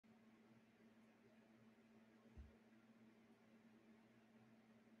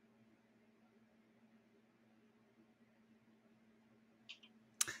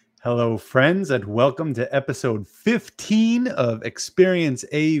Hello, friends, and welcome to episode 15 of Experience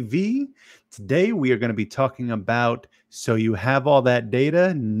AV. Today, we are going to be talking about so you have all that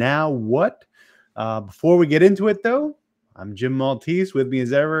data, now what? Before we get into it, though, I'm Jim Maltese. With me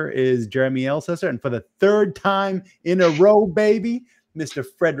as ever is Jeremy Elsesser. And for the third time in a row, baby, Mr.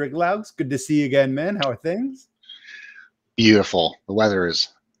 Frederick Laux. Good to see you again, man. How are things? Beautiful. The weather is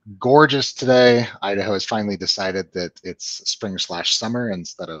gorgeous today. Idaho has finally decided that it's spring/summer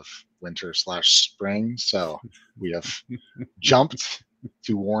instead of winter/spring. So we have jumped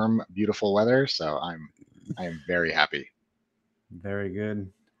to warm, beautiful weather. So I am very happy. Very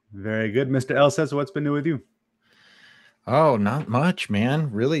good. Very good. Mr. Elsesser, what's been new with you? Oh, not much, man.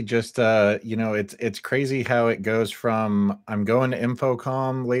 Really just it's crazy how it goes from I'm going to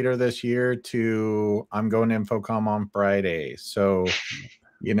Infocom later this year to I'm going to Infocom on Friday. So,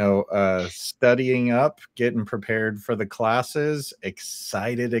 studying up, getting prepared for the classes,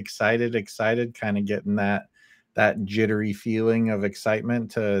 excited, kind of getting that jittery feeling of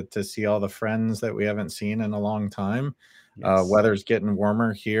excitement to see all the friends that we haven't seen in a long time. Yes. Weather's getting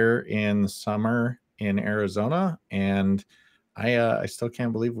warmer here in summer in Arizona, and I still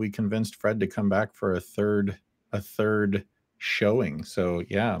can't believe we convinced Fred to come back for a third showing. So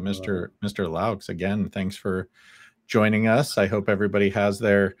yeah, Mr. Laux, again, thanks for joining us. I hope everybody has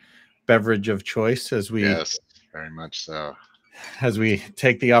their beverage of choice as we Yes, very much so. As we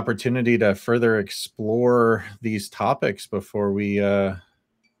take the opportunity to further explore these topics before we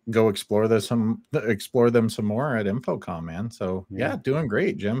go explore them some more at Infocom, man. So yeah, doing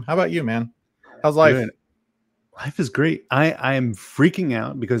great, Jim. How about you, man? How's life? Good. Life is great. I am freaking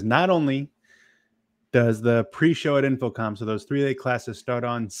out because not only does the pre-show at Infocom, so those 3-day classes start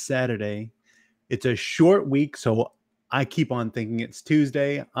on Saturday, it's a short week, so I keep on thinking it's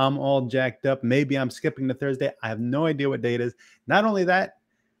Tuesday. I'm all jacked up. Maybe I'm skipping to Thursday. I have no idea what day it is. Not only that,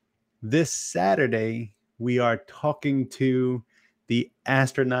 this Saturday, we are talking to the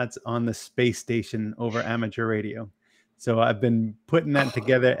astronauts on the space station over amateur radio. So I've been putting that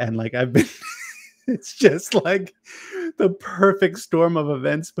together, and it's just like the perfect storm of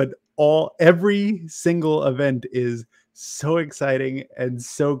events, but every single event is so exciting and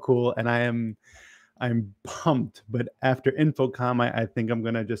so cool. And I'm pumped, but after Infocom, I think I'm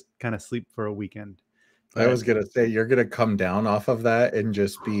going to just kind of sleep for a weekend. I was going to say, you're going to come down off of that and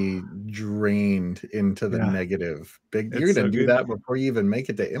just be drained into the negative. You're going to do that before you even make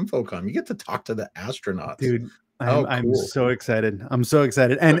it to Infocom. You get to talk to the astronauts. Dude, I'm so excited. I'm so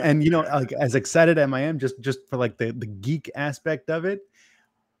excited. And like as excited as I am just for like the geek aspect of it,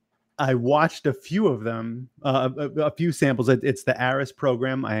 I watched a few of them, a few samples. It's the ARIS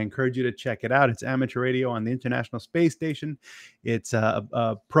program. I encourage you to check it out. It's amateur radio on the International Space Station. It's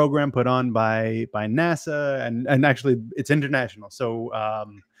a program put on by NASA, and actually it's international. So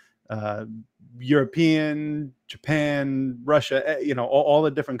European, Japan, Russia, all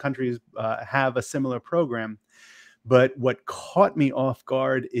the different countries have a similar program. But what caught me off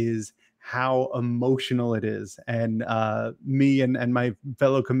guard is how emotional it is. And me and my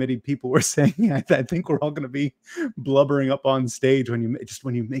fellow committee people were saying, I think we're all going to be blubbering up on stage when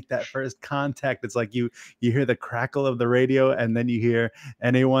you make that first contact. It's like you hear the crackle of the radio, and then you hear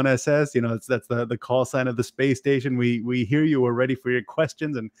NA1SS. That's the call sign of the space station. We hear you. We're ready for your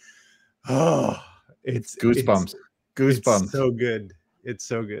questions, and it's goosebumps. It's so good. It's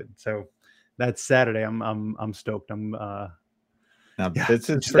so good. So that's Saturday. I'm stoked. This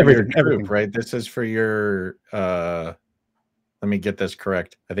is for your troop, right? This is for your let me get this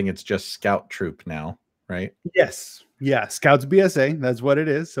correct. I think it's just Scout Troop now, right? Yes. Yeah, Scouts BSA, that's what it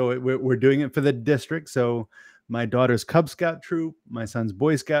is. So we're doing it for the district. So my daughter's Cub Scout troop, my son's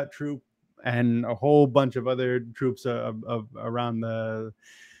Boy Scout troop, and a whole bunch of other troops around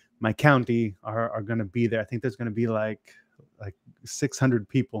my county are going to be there. I think there's going to be like 600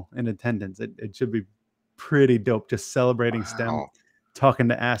 people in attendance. It should be pretty dope, just celebrating STEM, talking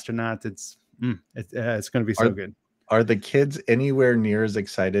to astronauts. It's going to be so good. Are the kids anywhere near as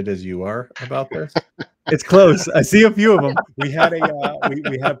excited as you are about this? It's close. I see a few of them. We had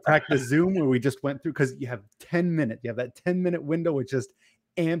we had a practice Zoom where we just went through, because you have 10 minutes. You have that 10-minute window, which just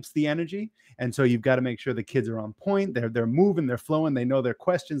amps the energy. And so you've got to make sure the kids are on point. They're moving, they're flowing, they know their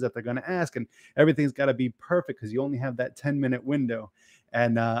questions that they're going to ask, and everything's got to be perfect because you only have that 10-minute window.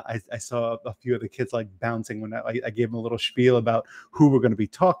 And I saw a few of the kids like bouncing when I gave them a little spiel about who we're going to be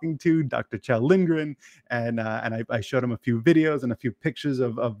talking to, Dr. Chow Lindgren, and I showed him a few videos and a few pictures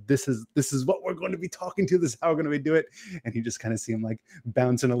of this is what we're going to be talking to. This is how we're going to be do it. And you just kind of see him like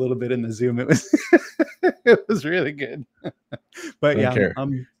bouncing a little bit in the Zoom. It was it was really good. But yeah,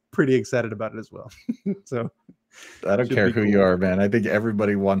 I'm pretty excited about it as well. So I don't Should care be who cool. you are, man. I think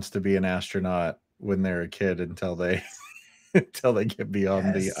everybody wants to be an astronaut when they're a kid until they until they get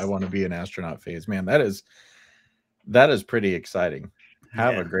beyond the I want to be an astronaut phase. Man, that is pretty exciting.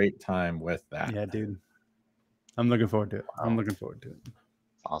 Have a great time with that. Yeah, dude. I'm looking forward to it. Wow. I'm looking forward to it.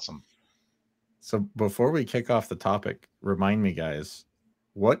 Awesome. So before we kick off the topic, remind me, guys,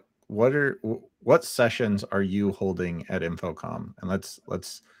 what sessions are you holding at InfoComm? And let's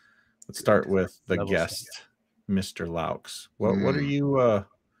start with the guest, Mr. Laux. What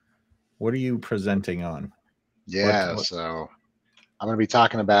are you presenting on? Yeah, so I'm going to be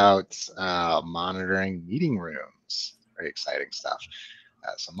talking about monitoring meeting rooms. Very exciting stuff.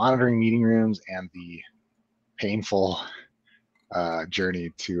 So monitoring meeting rooms and the painful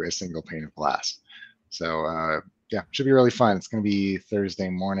journey to a single pane of glass. So yeah, should be really fun. It's going to be Thursday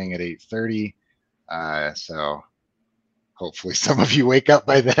morning at 8:30. So hopefully some of you wake up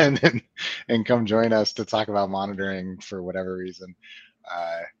by then and come join us to talk about monitoring for whatever reason.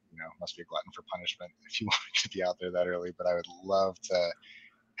 Must be a glutton for punishment if you want to be out there that early, but I would love to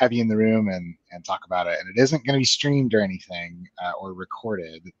have you in the room and talk about it. And it isn't going to be streamed or anything or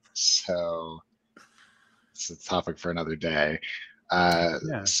recorded. So it's a topic for another day.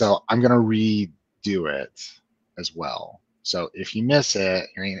 So I'm going to redo it as well. So if you miss it,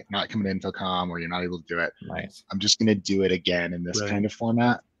 you're not coming to InfoComm or you're not able to do it. Nice. I'm just going to do it again in this kind of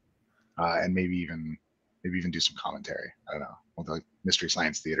format, and maybe even do some commentary. I don't know, like Mystery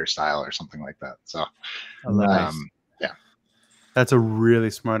Science Theater style or something like that. So, yeah, that's a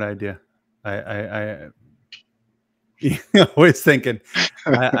really smart idea. I always thinking,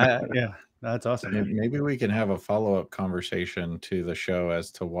 yeah, that's awesome. Man. Maybe we can have a follow-up conversation to the show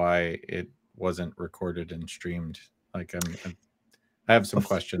as to why it wasn't recorded and streamed. Like I have some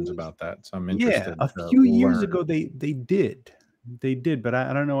questions about that, so I'm interested. Yeah, a few years ago they did, but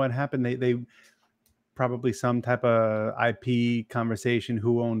I don't know what happened. They probably some type of IP conversation,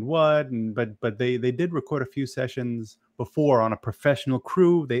 who owned what, and but they did record a few sessions before on a professional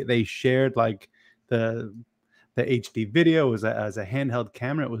crew. They shared like the HD video as a handheld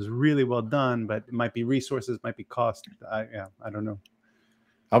camera. It was really well done, but it might be resources, might be cost. I don't know.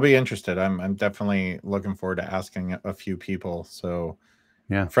 I'll be interested. I'm definitely looking forward to asking a few people. So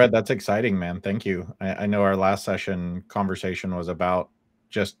yeah, Fred, that's exciting, man. Thank you. I know our last session conversation was about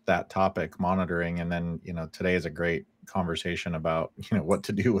just that topic, monitoring, and then today is a great conversation about what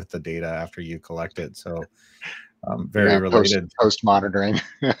to do with the data after you collect it. So very related. Post monitoring.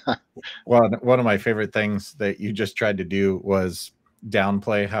 Well, one of my favorite things that you just tried to do was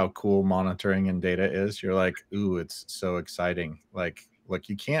downplay how cool monitoring and data is. You're like, ooh, it's so exciting. Like, look,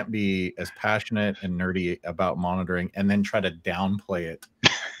 you can't be as passionate and nerdy about monitoring and then try to downplay it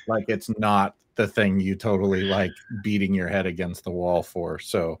like it's not the thing you totally like beating your head against the wall for.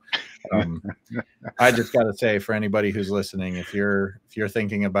 So I just got to say, for anybody who's listening, if you're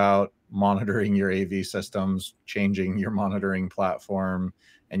thinking about monitoring your AV systems, changing your monitoring platform,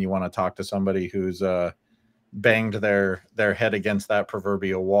 and you want to talk to somebody who's banged their head against that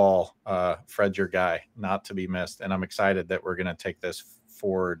proverbial wall, Fred's your guy, not to be missed. And I'm excited that we're going to take this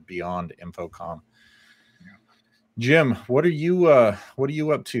forward beyond InfoComm. Jim, what are you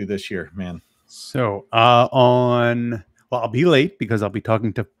up to this year, man? So I'll be late because I'll be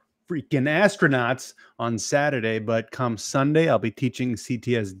talking to freaking astronauts on Saturday, but come Sunday I'll be teaching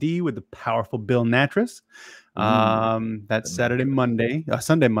CTSD with the powerful Bill Natras. That's Sunday, Monday.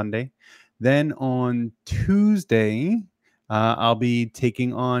 Then on Tuesday, I'll be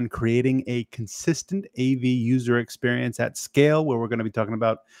taking on creating a consistent AV user experience at scale, where we're going to be talking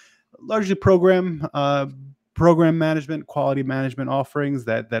about largely program management, quality management offerings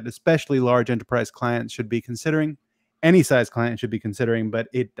that especially large enterprise clients should be considering. Any size client should be considering, but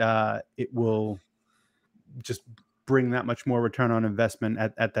it will just bring that much more return on investment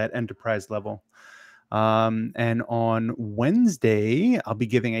at that enterprise level. And on Wednesday, I'll be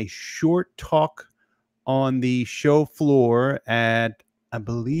giving a short talk on the show floor at, I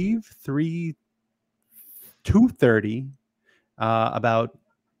believe, 2:30 about,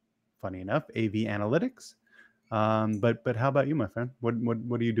 funny enough, AV analytics. But how about you, my friend? What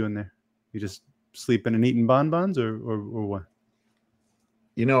are you doing there? You just sleeping and eating bonbons, or what?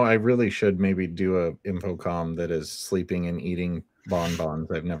 I really should maybe do a InfoComm that is sleeping and eating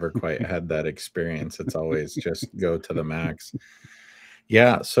bonbons. I've never quite had that experience. It's always just go to the max.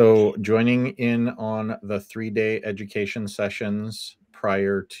 Yeah, so joining in on the 3-day education sessions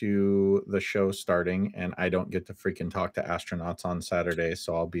prior to the show starting, and I don't get to freaking talk to astronauts on Saturday,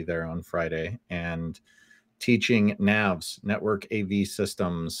 so I'll be there on Friday, and teaching NAVs, network AV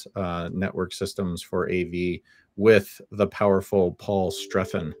systems, network systems for AV with the powerful Paul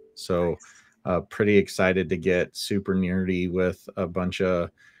Streffen. So Pretty excited to get super nerdy with a bunch of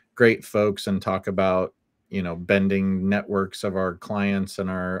great folks and talk about, you know, bending networks of our clients and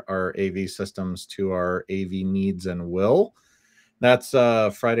our AV systems to our AV needs and will. That's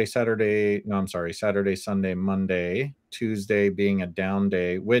Friday, Saturday. No, I'm sorry, Saturday, Sunday, Monday, Tuesday being a down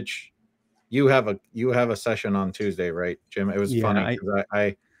day, which you have a session on Tuesday, right, Jim? It was funny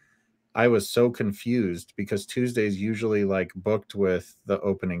because I was so confused because Tuesday's usually like booked with the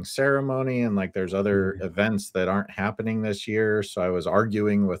opening ceremony and like there's other events that aren't happening this year. So I was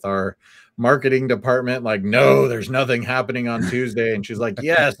arguing with our marketing department, like, no, there's nothing happening on Tuesday. And she's like,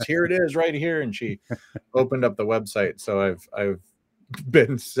 yes, here it is right here. And she opened up the website. So I've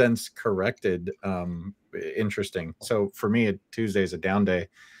been since corrected. Interesting. So for me, Tuesday's a down day.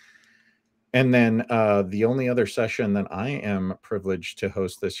 And then the only other session that I am privileged to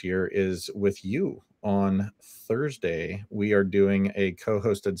host this year is with you on Thursday. We are doing a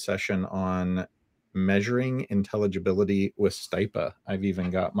co-hosted session on measuring intelligibility with STIPA. I've even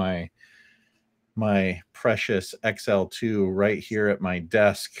got my precious XL2 right here at my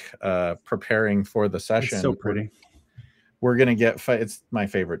desk preparing for the session. It's so pretty. We're going to get, it's my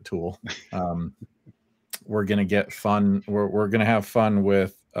favorite tool. We're going to get fun. We're going to have fun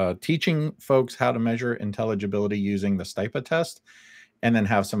with teaching folks how to measure intelligibility using the STIPA test, and then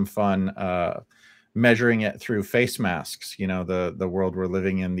have some fun measuring it through face masks. You know, the world we're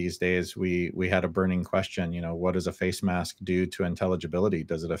living in these days, we had a burning question, you know, what does a face mask do to intelligibility?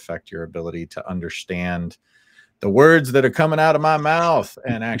 Does it affect your ability to understand the words that are coming out of my mouth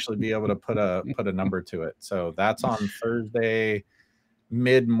and actually be able to put a number to it? So that's on Thursday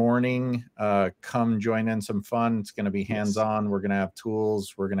mid-morning. Come join in some fun. It's going to be hands-on. We're going to have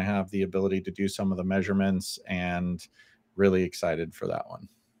tools. We're going to have the ability to do some of the measurements, and really excited for that one.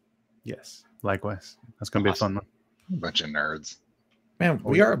 Yes, likewise. That's going to be a fun one. A bunch of nerds. Man,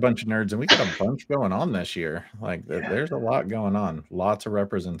 we are a bunch of nerds, and we got a bunch going on this year. Like there's a lot going on. Lots of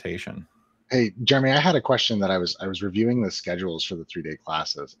representation. Hey, Jeremy, I had a question that I was reviewing the schedules for the 3-day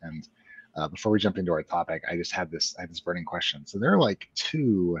classes, and before we jump into our topic, I had this burning question. So there are like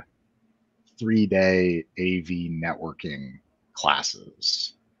 2 3-day AV networking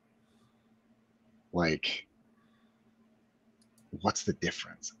classes. Like, what's the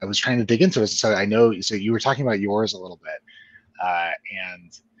difference? I was trying to dig into it. So I know, so you were talking about yours a little bit.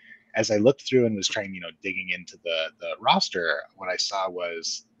 And as I looked through and was trying, digging into the roster, what I saw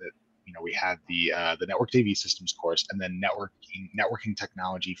was that, we had the networked AV systems course, and then networking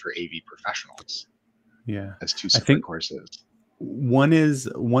technology for AV professionals. Yeah, as 2 separate courses. One is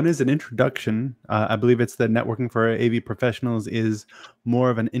an introduction. I believe it's the networking for AV professionals is more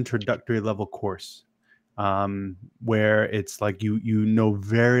of an introductory level course, where it's like you know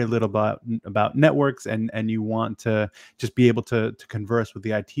very little about networks, and you want to just be able to converse with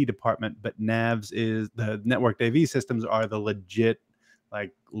the IT department. But NAVs is the networked AV systems are the legit,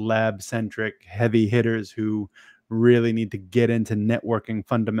 like, lab-centric heavy hitters who really need to get into networking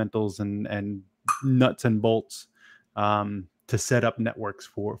fundamentals and nuts and bolts to set up networks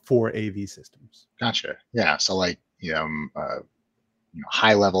for AV systems. Gotcha. Yeah. So like,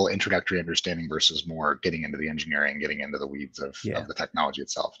 high level introductory understanding versus more getting into the engineering, getting into the weeds of the technology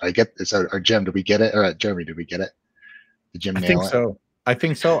itself. I get so. Or Jim, did we get it? Or Jeremy, did we get it? Did Jim nail it? I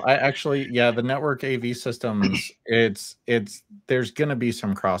think so. I actually, the network AV systems, there's going to be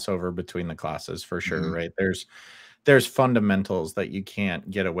some crossover between the classes for sure, right? There's fundamentals that you can't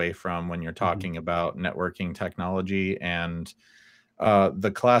get away from when you're talking about networking technology. And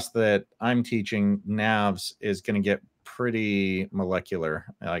the class that I'm teaching, NAVs, is going to get pretty molecular.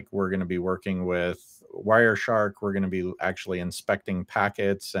 Like, we're going to be working with Wireshark. We're going to be actually inspecting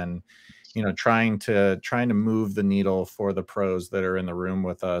packets and trying to move the needle for the pros that are in the room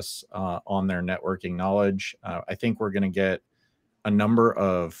with us on their networking knowledge. I think we're going to get a number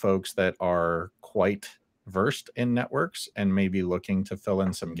of folks that are quite versed in networks and maybe looking to fill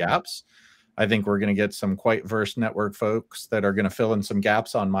in some gaps. I think we're going to get some quite versed network folks that are going to fill in some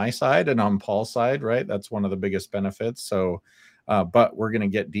gaps on my side and on Paul's side, right? That's one of the biggest benefits. So, but we're going to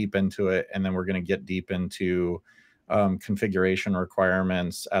get deep into it, and then we're going to get deep into configuration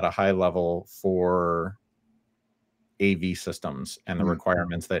requirements at a high level for AV systems and the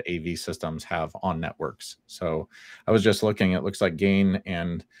requirements that AV systems have on networks. So I was just looking, it looks like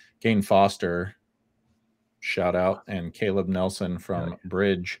Gain Foster, shout out, and Caleb Nelson from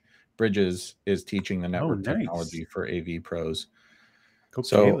Bridges is teaching the network technology for AV pros. Go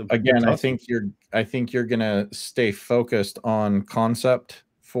so Caleb. Again, I think you're going to stay focused on concept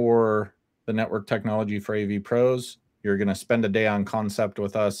for the network technology for AV pros. You're going to spend a day on concept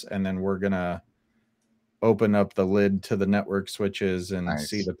with us, and then we're going to open up the lid to the network switches and Nice.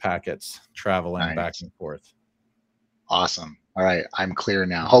 see the packets traveling Nice. back and forth. Awesome. All right, I'm clear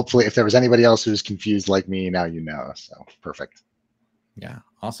now. Hopefully, if there was anybody else who's confused like me, now you know. So perfect. Yeah,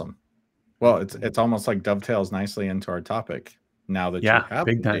 awesome. Well, it's almost like dovetails nicely into our topic. Now that you have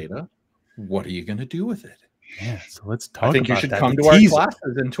the data, what are you going to do with it? Yeah, so let's talk. I think about you should that. come to our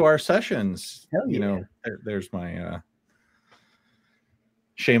classes and to our sessions. Hell yeah. You know, there's my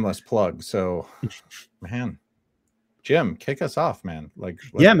shameless plug. So, man, Jim, kick us off, man. Like,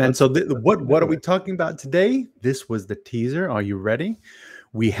 yeah, man. So what are we talking about today? This was the teaser. Are you ready?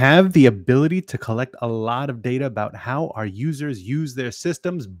 We have the ability to collect a lot of data about how our users use their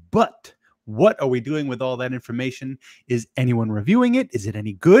systems, but what are we doing with all that information? Is anyone reviewing it? Is it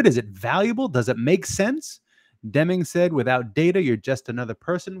any good? Is it valuable? Does it make sense? Deming said, without data, you're just another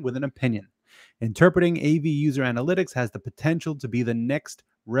person with an opinion. Interpreting AV user analytics has the potential to be the next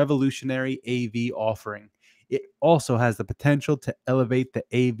revolutionary AV offering. It also has the potential to elevate the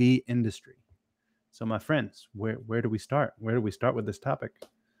AV industry. So, my friends, where do we start? Where do we start with this topic?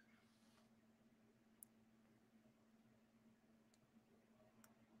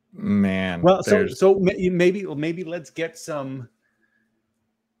 Man, well, so maybe let's get some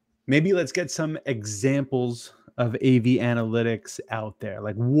examples of AV analytics out there.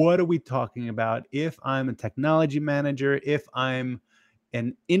 Like, what are we talking about? If I'm a technology manager, if I'm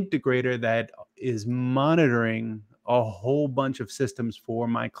an integrator that is monitoring a whole bunch of systems for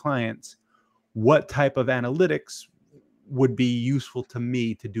my clients, what type of analytics would be useful to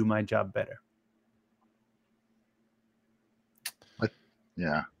me to do my job better?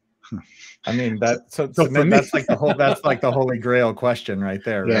 Yeah. I mean, that's like the holy grail question right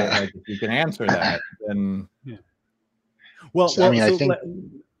there, right? Yeah. Like, if you can answer that, then yeah. Well, I mean, I think.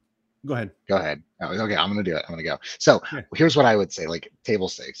 Go ahead. Go ahead. Oh, okay, I'm gonna do it. I'm gonna go. So here's what I would say, like table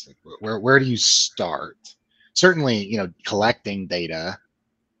stakes. Where do you start? Certainly, collecting data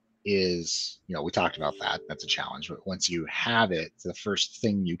is, we talked about that. That's a challenge. But once you have it, the first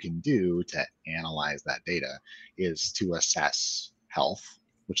thing you can do to analyze that data is to assess health,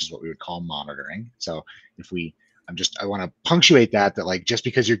 which is what we would call monitoring. So if I want to punctuate that like, just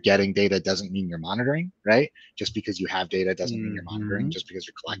because you're getting data doesn't mean you're monitoring, right? Just because you have data doesn't mean you're monitoring. Just because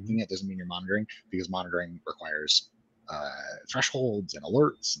you're collecting it doesn't mean you're monitoring, because monitoring requires thresholds and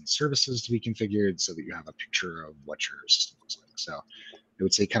alerts and services to be configured so that you have a picture of what your system looks like. So I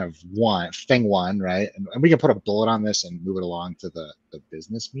would say kind of thing one, right? And we can put a bullet on this and move it along to the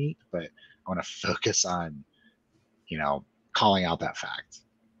business meat, but I want to focus on, calling out that fact.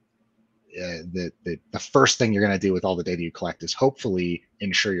 The first thing you're going to do with all the data you collect is hopefully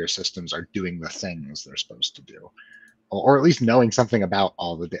ensure your systems are doing the things they're supposed to do, or at least knowing something about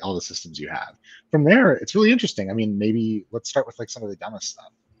all the systems you have. From there, it's really interesting. I mean, maybe let's start with like some of the dumbest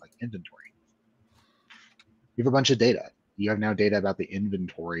stuff, like inventory. You have a bunch of data. You have now data about the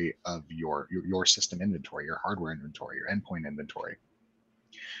inventory of your system inventory, your hardware inventory, your endpoint inventory.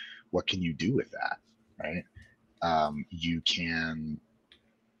 What can you do with that, right? You can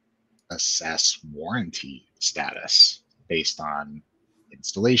assess warranty status based on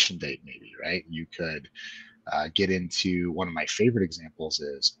installation date, maybe, right? You could get into, one of my favorite examples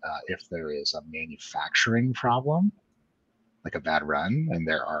is if there is a manufacturing problem, like a bad run, and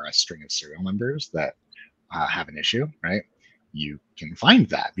there are a string of serial numbers that have an issue, right? You can find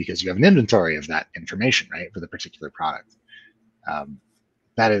that because you have an inventory of that information, right, for the particular product.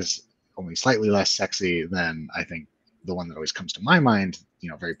 That is only slightly less sexy than, I think, the one that always comes to my mind,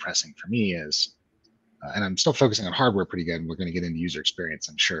 very pressing for me is, and I'm still focusing on hardware pretty good, and we're going to get into user experience,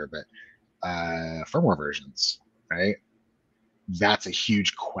 I'm sure, but firmware versions, right? That's a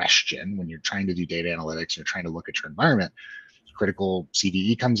huge question when you're trying to do data analytics, you're trying to look at your environment. Critical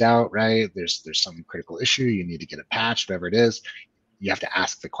CVE comes out, right? There's some critical issue, you need to get it patched, whatever it is. You have to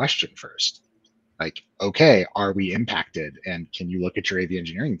ask the question first. Like, okay, are we impacted? And can you look at your AV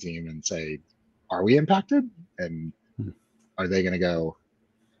engineering team and say, are we impacted? And are they going to go,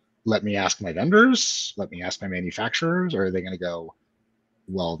 let me ask my vendors, let me ask my manufacturers, or are they going to go,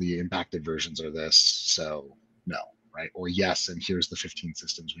 well, the impacted versions are this, so no, right? Or yes, and here's the 15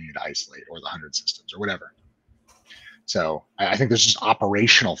 systems we need to isolate, or the 100 systems, or whatever. So I think there's just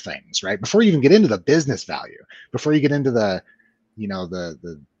operational things, right? Before you even get into the business value, before you get into the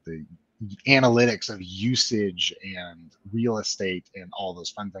analytics of usage and real estate and all those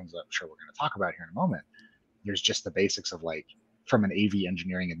fun things that I'm sure we're going to talk about here in a moment, there's just the basics of, like, from an AV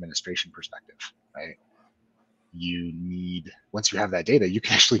engineering administration perspective, right? You need, once you have that data, you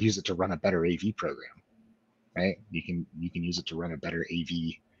can actually use it to run a better AV program, right? You can use it to run a better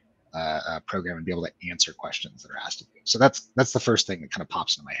AV program and be able to answer questions that are asked of you. So that's the first thing that kind of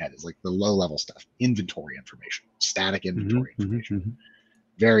pops into my head is like the low level stuff, inventory information, static inventory information.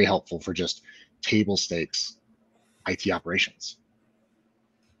 Very helpful for just table stakes IT operations.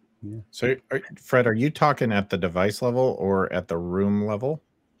 Yeah. So, Fred, are you talking at the device level or at the room level?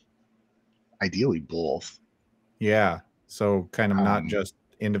 Ideally, both. Yeah. So, kind of not just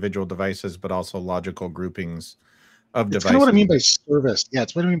individual devices, but also logical groupings of devices. It's kind of what I mean by service. Yeah,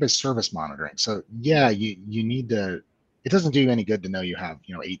 it's what I mean by service monitoring. So, yeah, you need to. It doesn't do you any good to know you have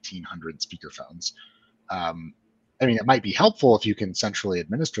 1,800 speakerphones. I mean, it might be helpful if you can centrally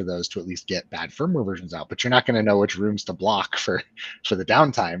administer those to at least get bad firmware versions out, but you're not going to know which rooms to block for the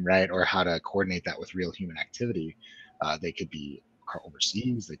downtime, right? Or how to coordinate that with real human activity. They could be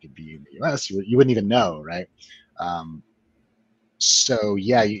overseas, they could be in the US. You wouldn't even know, right? So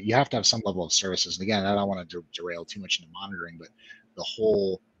yeah, you have to have some level of services. And again, I don't want to derail too much into monitoring, but the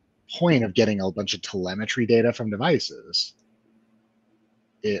whole point of getting a bunch of telemetry data from devices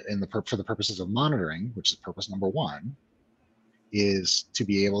for the purposes of monitoring, which is purpose number one, is to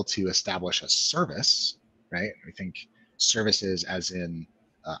be able to establish a service, right? We think services as in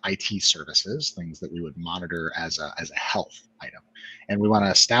IT services, things that we would monitor as a health item, and we want to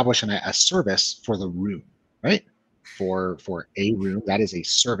establish a service for the room, right? For a room, that is a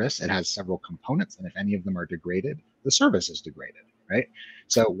service. It has several components, and if any of them are degraded, the service is degraded, right?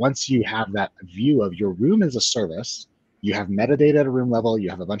 So once you have that view of your room as a service, you have metadata at a room level,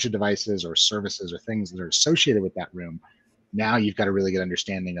 you have a bunch of devices or services or things that are associated with that room. Now you've got a really good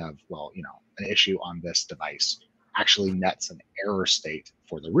understanding of, well, an issue on this device actually nets an error state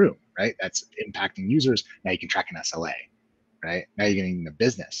for the room, right? That's impacting users. Now you can track an SLA, right? Now you're getting the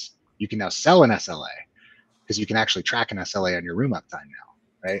business. You can now sell an SLA because you can actually track an SLA on your room uptime now,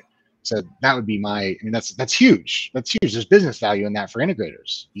 right? So that would be that's huge. That's huge. There's business value in that for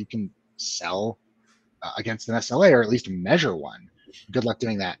integrators. You can sell against an SLA or at least measure one. Good luck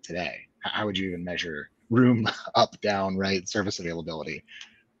doing that today. How would you even measure room up, down, right, service availability?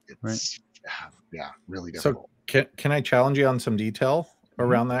 It's really difficult. So can I challenge you on some detail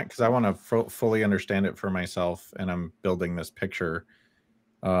around that? Because I want to fully understand it for myself, and I'm building this picture.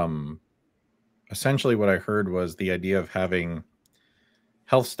 Essentially what I heard was the idea of having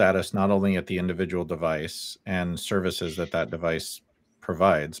health status not only at the individual device and services that device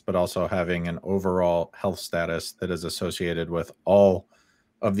provides, but also having an overall health status that is associated with all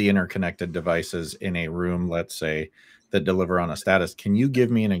of the interconnected devices in a room, let's say, that deliver on a status. Can you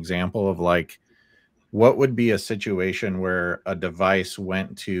give me an example of like what would be a situation where a device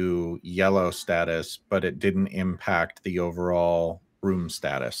went to yellow status, but it didn't impact the overall room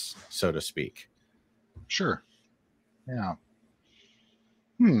status, so to speak? Sure. Yeah.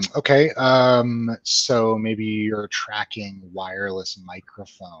 Okay. So maybe you're tracking wireless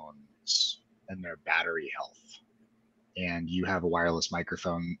microphones and their battery health, and you have a wireless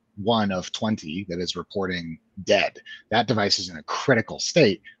microphone, one of 20, that is reporting dead. That device is in a critical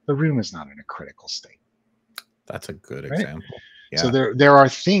state. The room is not in a critical state. That's a good example. Yeah. So there are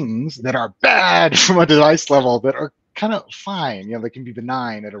things that are bad from a device level that are kind of fine. They can be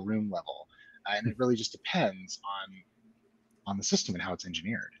benign at a room level, and it really just depends on the system and how it's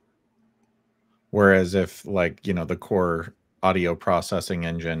engineered. Whereas if the core audio processing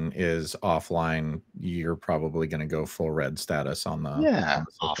engine is offline, you're probably going to go full red status on the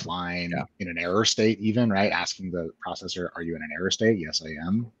offline in an error state, even, right? Asking the processor, are you in an error state? Yes, I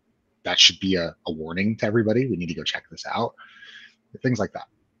am. That should be a warning to everybody. We need to go check this out. Things like that.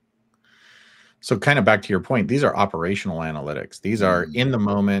 So kind of back to your point, these are operational analytics. These are in the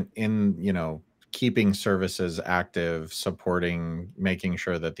moment, keeping services active, supporting, making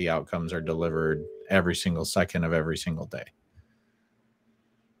sure that the outcomes are delivered every single second of every single day.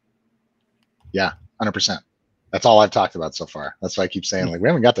 Yeah, 100%. That's all I've talked about so far. That's why I keep saying, we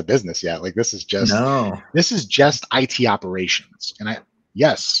haven't got the business yet. This is just IT operations. And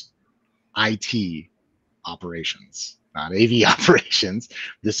IT operations, not AV operations.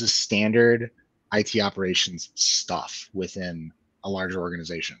 This is standard IT operations stuff within a larger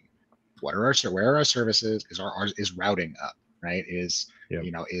organization. Where are our services? Is routing up, right? Is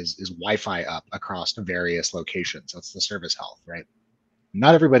Wi-Fi up across various locations? That's the service health, right?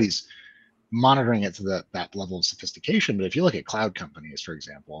 Not everybody's monitoring it to that level of sophistication, but if you look at cloud companies, for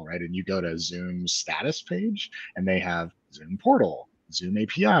example, right, and you go to Zoom's status page, and they have Zoom Portal, Zoom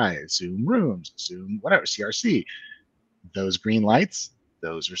API, Zoom Rooms, Zoom whatever, CRC, those green lights,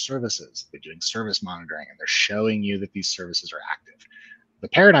 those are services. They're doing service monitoring, and they're showing you that these services are active. The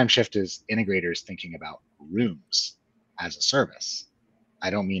paradigm shift is integrators thinking about rooms as a service.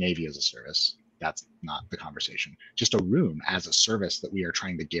 I don't mean AV as a service. that's not the conversation. Just a room as a service that we are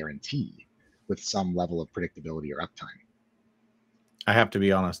trying to guarantee with some level of predictability or uptime. I have to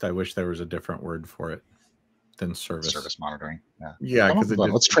be honest. I wish there was a different word for it than service. Service monitoring. Yeah, because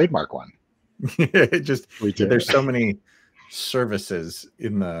let's trademark one. It just there's so many services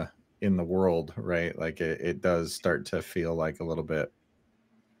in the world, right? Like it does start to feel like a little bit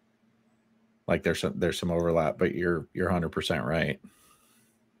like there's some overlap, but you're 100% right.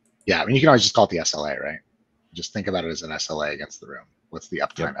 Yeah, I mean, you can always just call it the SLA, right? Just think about it as an SLA against the room. What's the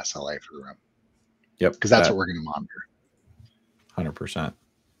uptime SLA for the room? Yep, because that's what we're going to monitor. 100%.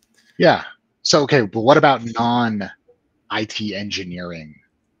 Yeah. So okay, but what about non-IT engineering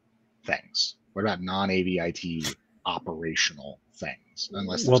things? What about non-AV IT operational things?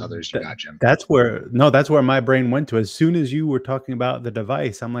 Unless there's others you got, Jim. That's where my brain went to. As soon as you were talking about the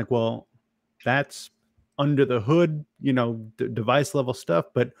device, I'm like, well, that's under the hood, device level stuff.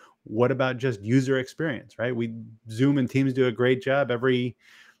 But what about just user experience, right? Zoom and Teams do a great job. Every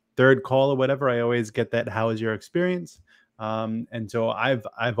third call or whatever, I always get that, how is your experience? And so I've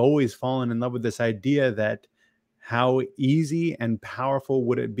always fallen in love with this idea that how easy and powerful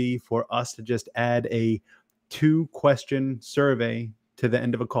would it be for us to just add a 2-question survey to the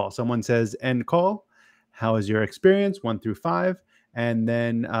end of a call? Someone says, end call, how is your experience, 1 through 5? And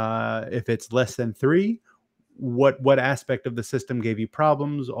then if it's less than 3, what aspect of the system gave you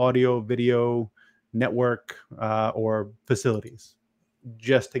problems, audio, video, network, or facilities?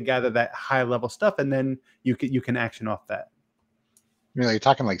 Just to gather that high level stuff, and then you can action off that. You're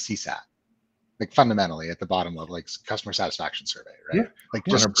talking like CSAT, like fundamentally at the bottom level, like customer satisfaction survey, right? Yeah, like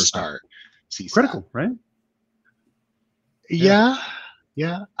just 100%. Start CSAT. Critical, right? Yeah.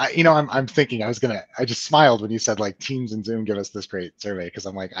 I'm thinking I just smiled when you said like Teams and Zoom give us this great survey, because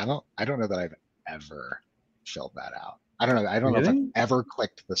I'm like, I don't know that I've ever filled that out. I don't know. I don't know if I've ever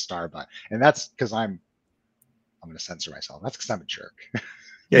clicked the star button, and that's because I'm going to censor myself. That's because I'm a jerk.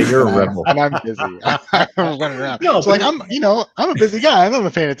 Yeah, you're a rebel, and I'm busy. I'm running around. No, so like I'm a busy guy. I'm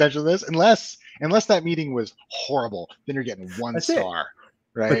not paying attention to this unless that meeting was horrible. Then you're getting 1 star,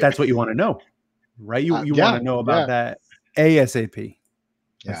 right? But that's what you want to know, right? You want to know about that ASAP.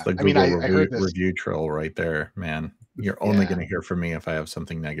 That's the Google review troll right there, man. You're only going to hear from me if I have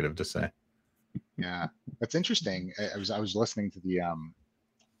something negative to say. Yeah, that's interesting. I was listening to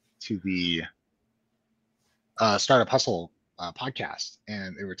the Startup Hustle podcast,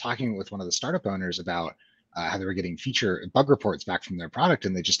 and they were talking with one of the startup owners about how they were getting bug reports back from their product,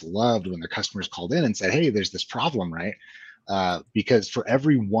 and they just loved when their customers called in and said, hey, there's this problem, right? Because for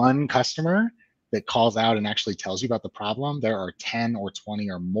every 1 customer that calls out and actually tells you about the problem, there are 10 or 20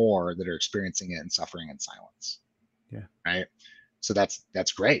 or more that are experiencing it and suffering in silence. Yeah. Right. So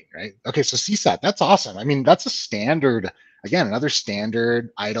that's great, right? Okay, so CSAT, that's awesome. I mean, that's a standard, again, another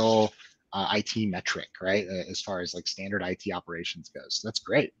standard idle IT metric, right? As far as like standard IT operations goes. So that's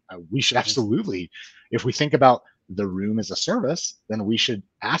great. We should absolutely, if we think about the room as a service, then we should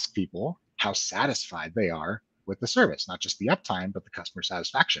ask people how satisfied they are with the service, not just the uptime, but the customer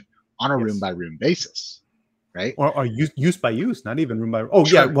satisfaction on a room by room basis, right? Or use by use, not even room by. Oh,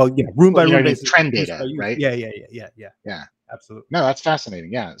 sure. Room by room basis. Trend data, right? Yeah. Absolutely. No, that's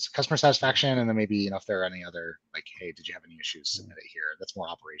fascinating. Yeah, it's customer satisfaction, and then maybe if there are any other like, hey, did you have any issues? Submit it here. That's more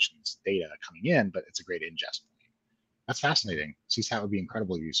operations data coming in, but it's a great ingest point. That's fascinating. CSAT would be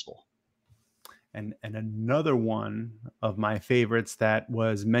incredibly useful. And another one of my favorites that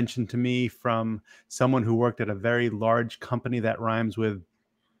was mentioned to me from someone who worked at a very large company that rhymes with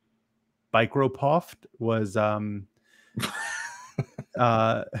Microsoft was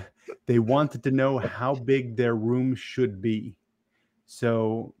they wanted to know how big their room should be.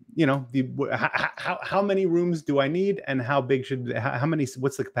 So, how many rooms do I need, and how big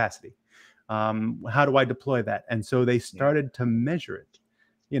what's the capacity? How do I deploy that? And so they started to measure it.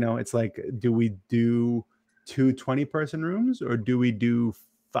 It's like, do we do 2 20-person rooms, or do we do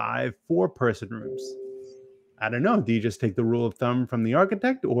 5 4-person rooms? I don't know. Do you just take the rule of thumb from the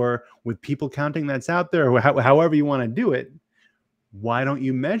architect, or with people counting that's out there, or however you want to do it? Why don't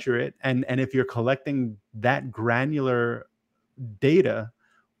you measure it? And if you're collecting that granular data,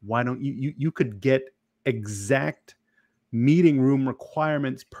 why don't you could get exact meeting room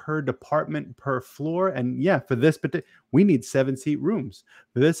requirements per department, per floor. And for this we need 7-seat rooms.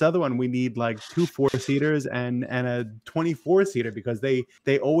 For this other one, we need like 2 4-seaters and a 24-seater, because they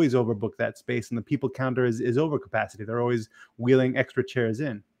always overbook that space, and the people counter is over capacity. They're always wheeling extra chairs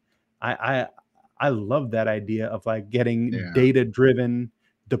in. I love that idea of like getting data-driven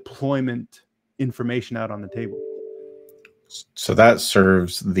deployment information out on the table. So that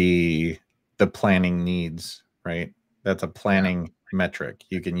serves the planning needs, right? That's a planning metric.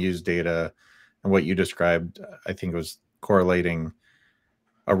 You can use data And what you described, I think, was correlating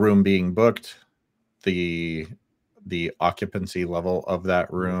a room being booked, the occupancy level of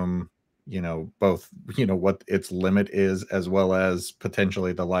that room, both, what its limit is, as well as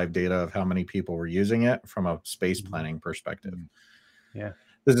potentially the live data of how many people were using it from a space planning perspective. Yeah.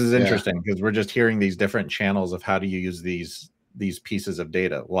 This is interesting because we're just hearing these different channels of how do you use these pieces of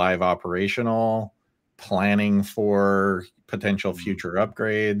data: live operational, planning for potential future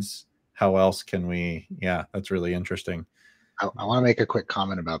upgrades. How else can we? Yeah, that's really interesting. I want to make a quick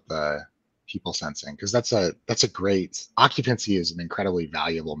comment about the people sensing, because that's a great, occupancy is an incredibly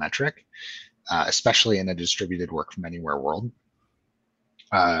valuable metric, especially in a distributed work from anywhere world.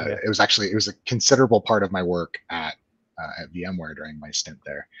 It was a considerable part of my work at VMware during my stint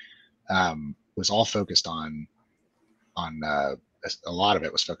there. Was all focused on a lot of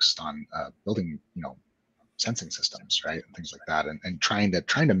it was focused on building, sensing systems, right, and things like that, and trying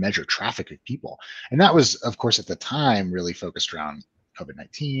to measure traffic of people. And that was, of course, at the time really focused around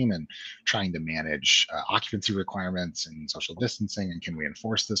COVID-19 and trying to manage occupancy requirements and social distancing, and can we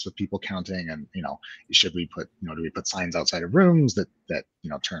enforce this with people counting, and should we put do we put signs outside of rooms that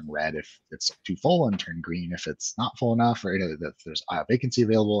turn red if it's too full and turn green if it's not full enough, or that there's a vacancy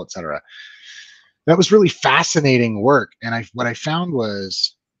available, etc. That was really fascinating work, and what I found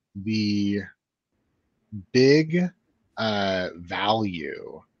was the big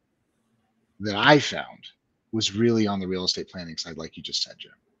value that I found was really on the real estate planning side, like you just said,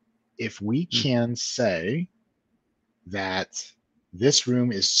 Jim. If we can say that this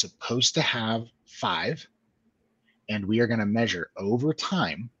room is supposed to have 5, and we are going to measure over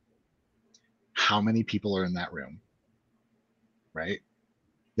time how many people are in that room, right?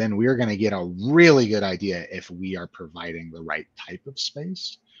 Then we're going to get a really good idea if we are providing the right type of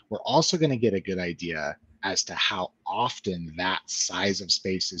space. We're also going to get a good idea as to how often that size of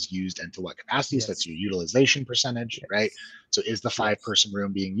space is used and to what capacity. So that's your utilization percentage, right? So is the 5-person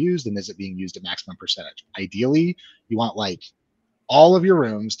room being used, and is it being used at maximum percentage? Ideally, you want like all of your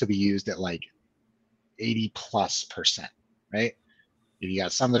rooms to be used at like 80+%, right? If you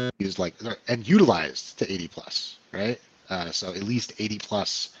got some that are used like and utilized to 80+, right? So at least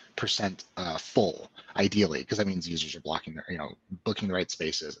 80+% full, ideally, because that means users are blocking their, booking the right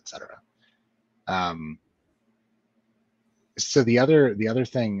spaces, etc. So the other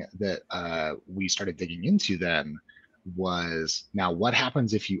thing that we started digging into then was, now what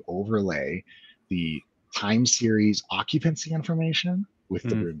happens if you overlay the time series occupancy information with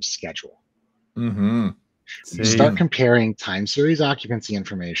the room schedule? You start comparing time series occupancy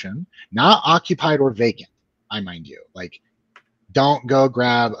information, not occupied or vacant, I mind you. Like, don't go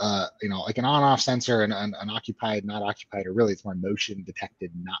grab like an on-off sensor and an occupied, not occupied, or really it's more motion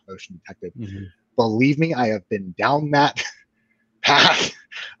detected, not motion detected. Believe me, I have been down that path.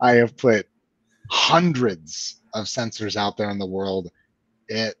 I have put hundreds of sensors out there in the world.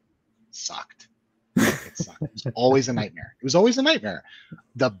 It sucked. It sucked. It was always a nightmare. It was always a nightmare.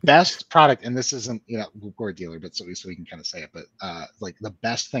 The best product, and this isn't, we're a dealer, but so we can kind of say it, but like the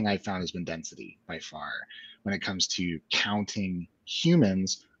best thing I found has been density by far when it comes to counting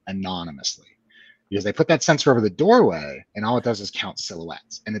humans anonymously. Because they put that sensor over the doorway, and all it does is count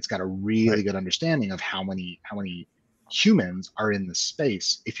silhouettes, and it's got a really good understanding of how many humans are in the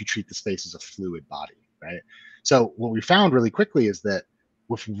space if you treat the space as a fluid body, right? So what we found really quickly is that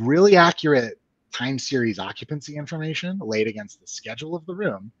with really accurate time series occupancy information laid against the schedule of the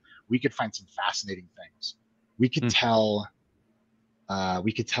room, we could find some fascinating things. We could tell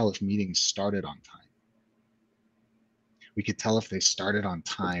if meetings started on time. We could tell if they started on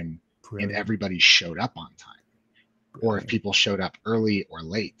time and everybody showed up on time, or if people showed up early or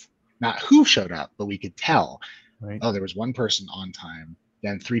late. Not who showed up, but we could tell. Oh, there was one person on time,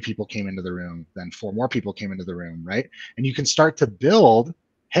 then 3 people came into the room, then 4 more people came into the room, right? And you can start to build,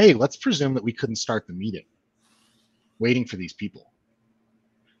 hey, let's presume that we couldn't start the meeting waiting for these people.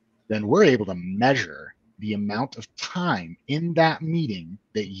 Then we're able to measure the amount of time in that meeting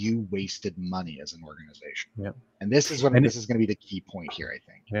that you wasted money as an organization. And this is this is going to be the key point here, I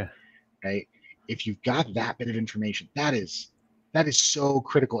think. Right? If you've got that bit of information, that is so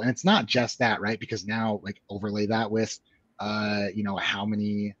critical. And it's not just that, right? Because now, like, overlay that with how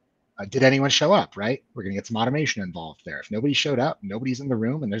many did anyone show up, right? We're going to get some automation involved there. If nobody showed up, nobody's in the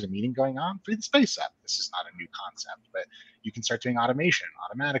room, and there's a meeting going on, free the space up. This is not a new concept, but you can start doing automation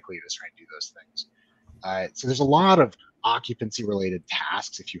automatically to try and do those things. So there's a lot of occupancy related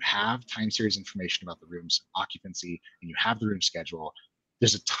tasks. If you have time series information about the room's occupancy and you have the room schedule,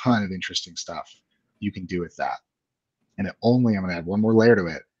 there's a ton of interesting stuff you can do with that. And I'm going to add one more layer to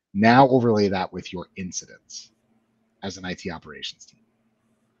it. Now overlay that with your incidents as an IT operations team.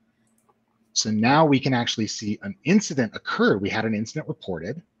 So now we can actually see an incident occur. We had an incident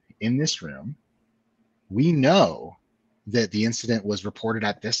reported in this room. We know that the incident was reported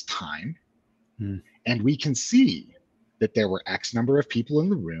at this time, and we can see that there were X number of people in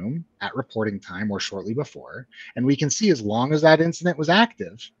the room at reporting time or shortly before. And we can see, as long as that incident was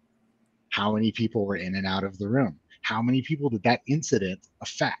active, how many people were in and out of the room. How many people did that incident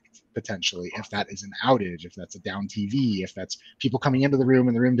affect potentially? If that is an outage, if that's a down TV, if that's people coming into the room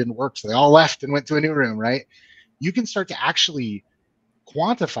and the room didn't work, so they all left and went to a new room, right? You can start to actually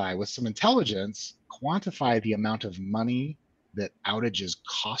quantify with some intelligence, quantify the amount of money that outages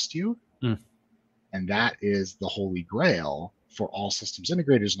cost you. And that is the holy grail for all systems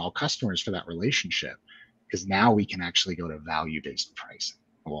integrators and all customers for that relationship, because now we can actually go to value-based pricing.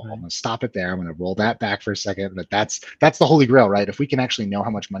 Well, I'm going to stop it there. I'm going to roll that back for a second, but that's the holy grail, right? If we can actually know how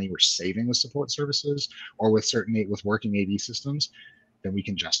much money we're saving with support services or with working AV systems, then we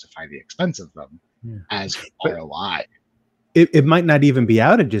can justify the expense of them as ROI. It might not even be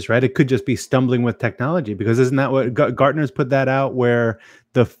outages, right? It could just be stumbling with technology, because isn't that what Gartner's put that out, where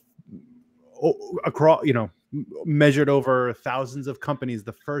across, measured over thousands of companies,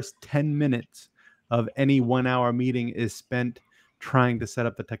 the first 10 minutes of any 1 hour meeting is spent trying to set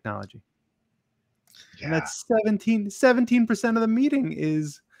up the technology. Yeah. And that's 17% of the meeting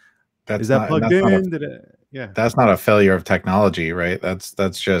is that plugged in? That's not a failure of technology, right?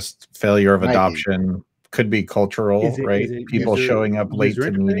 That's just failure of adoption. Could be cultural, right? People showing up late to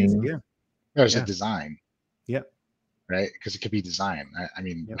meetings. Yeah. There's a design. Yeah. Right? Because it could be design. I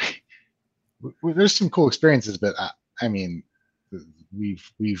mean, there's some cool experiences, but I mean, we've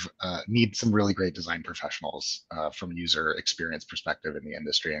need some really great design professionals from a user experience perspective in the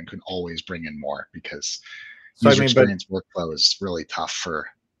industry, and can always bring in more, because user experience workflow is really tough for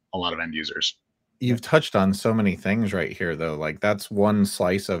a lot of end users. You've touched on so many things right here, though. Like, that's one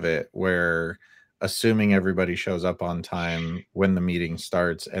slice of it, where assuming everybody shows up on time when the meeting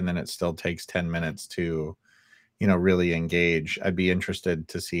starts, and then it still takes 10 minutes to, really engage. I'd be interested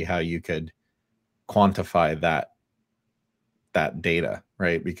to see how you could quantify that data,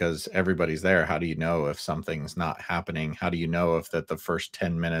 right? Because everybody's there. How do you know if something's not happening? How do you know if the first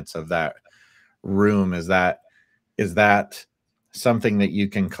 10 minutes of that room is that something that you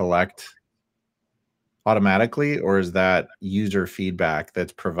can collect automatically, or is that user feedback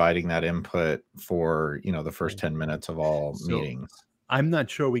that's providing that input for the first 10 minutes of all meetings? I'm not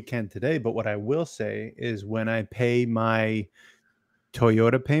sure we can today, but what I will say is, when I pay my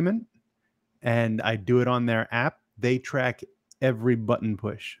Toyota payment and I do it on their app, they track every button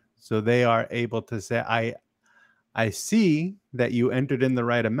push. So they are able to say, I see that you entered in the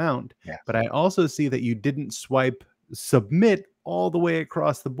right amount, but I also see that you didn't swipe submit all the way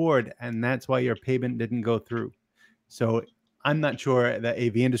across the board, and that's why your payment didn't go through. So I'm not sure that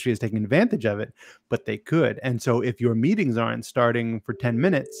AV industry is taking advantage of it, but they could. And so if your meetings aren't starting for 10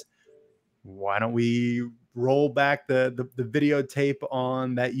 minutes, why don't we roll back the videotape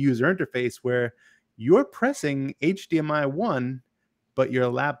on that user interface where you're pressing HDMI 1, but your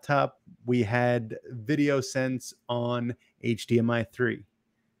laptop, we had video sense on HDMI 3.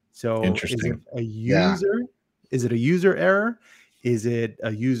 So is it a user? Is it a user error? Is it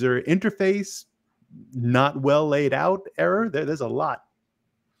a user interface not well laid out error? There's a lot.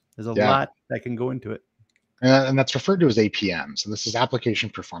 There's a lot that can go into it. And that's referred to as APM. So this is application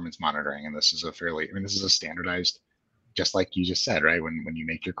performance monitoring. And this is this is a standardized, just like you just said, right? When you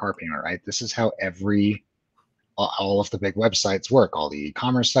make your car payment, right? This is how all of the big websites work. All the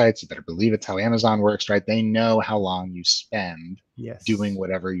e-commerce sites, you better believe it's how Amazon works, right? They know how long you spend doing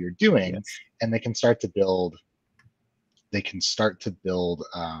whatever you're doing, and they can start to build a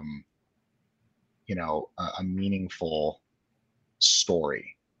meaningful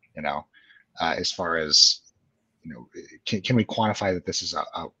story, as far as, can we quantify that this is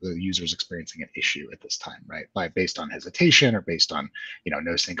the user's experiencing an issue at this time, right? Based on hesitation, or based on,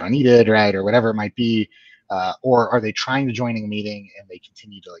 no sync unneeded, right? Or whatever it might be. Or are they trying to join a meeting and they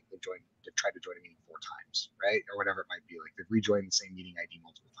continue to try to join a meeting 4 times, right? Or whatever it might be, like they've rejoined the same meeting ID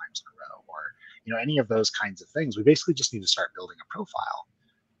multiple times in a row, or, any of those kinds of things. We basically just need to start building a profile.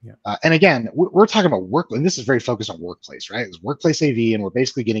 And again, we're talking about work, and this is very focused on workplace, right? It's workplace AV, and we're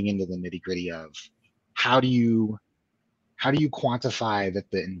basically getting into the nitty gritty of how do you quantify that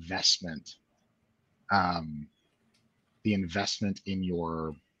the investment in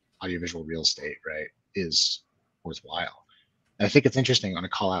your audiovisual real estate, right, is worthwhile. And I think it's interesting. I want to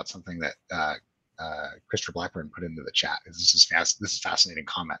call out something that Christopher Blackburn put into the chat. This is a fascinating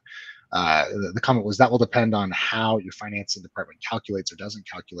comment. The comment was, that will depend on how your financing department calculates or doesn't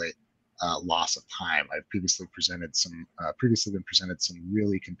calculate loss of time. I've previously been presented some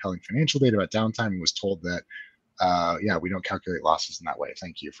really compelling financial data about downtime and was told that, yeah, we don't calculate losses in that way.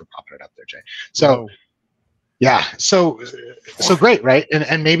 Thank you for popping it up there, Jay. So, yeah, so great, right?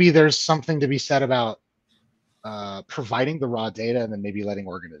 And maybe there's something to be said about providing the raw data and then maybe letting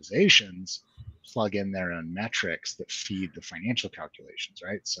organizations plug in their own metrics that feed the financial calculations,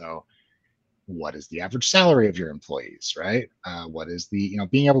 right? So what is the average salary of your employees, right? What is the,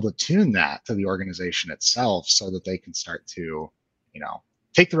 being able to tune that to the organization itself so that they can start to,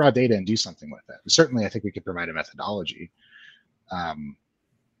 take the raw data and do something with it. Certainly, I think we could provide a methodology.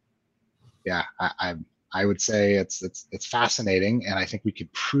 Yeah, I would say it's fascinating, and I think we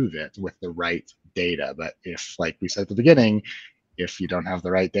could prove it with the right data. But if, like we said at the beginning, if you don't have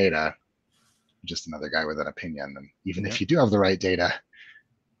the right data, you're just another guy with an opinion. And even if you do have the right data,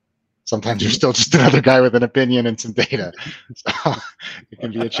 sometimes you're still just another guy with an opinion and some data. So it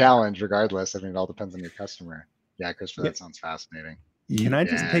can be a challenge regardless. I mean, it all depends on your customer. Yeah, Christopher, that sounds fascinating. Can I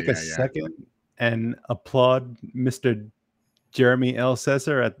just take a second and applaud Mr. Jeremy L.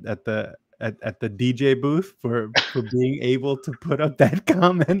 Sesser at the DJ booth for being able to put up that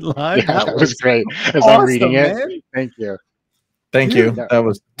comment live? Yeah, that was great. As awesome, I'm reading it, man. Thank you. Thank you. That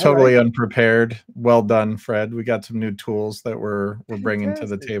was totally unprepared. Well done, Fred. We got some new tools that we're bringing to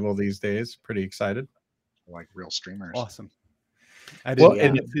the table these days. Pretty excited. Like real streamers. Awesome. I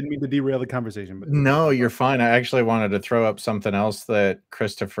didn't mean to derail the conversation, but no, you're fine. I actually wanted to throw up something else that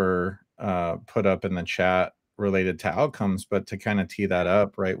Christopher put up in the chat related to outcomes, but to kind of tee that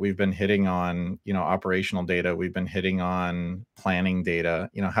up, right? We've been hitting on, operational data. We've been hitting on planning data,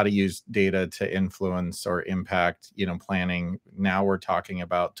 how to use data to influence or impact, planning. Now we're talking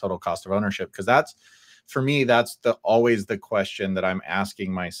about total cost of ownership, because that's, for me, that's always the question that I'm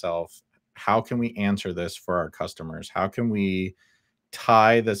asking myself. How can we answer this for our customers? How can we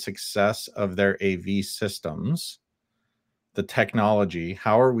tie the success of their AV systems, the technology?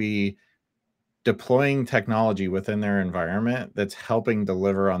 How are we deploying technology within their environment that's helping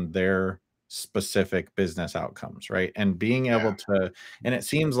deliver on their specific business outcomes, right? And being able to, and it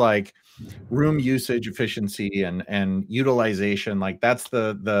seems like room usage efficiency and utilization, like that's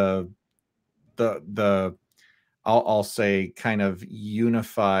the I'll say kind of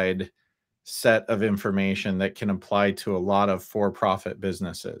unified set of information that can apply to a lot of for-profit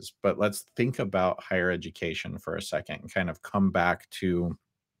businesses. But let's think about higher education for a second and kind of come back to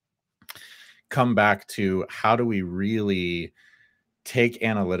how do we really take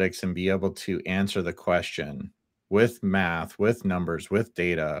analytics and be able to answer the question with math, with numbers, with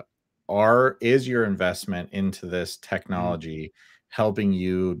data. Is your investment into this technology helping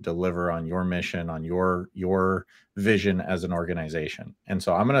you deliver on your mission, on your vision as an organization? And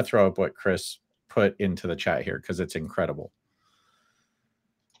so I'm going to throw up what Chris put into the chat here because it's incredible.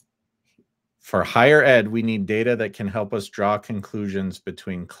 For higher ed, we need data that can help us draw conclusions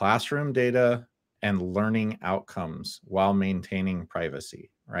between classroom data and learning outcomes while maintaining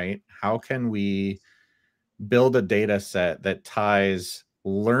privacy, right? How can we build a data set that ties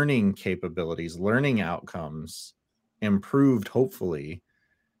learning capabilities, learning outcomes, improved, hopefully,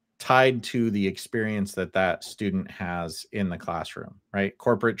 tied to the experience that student has in the classroom, right?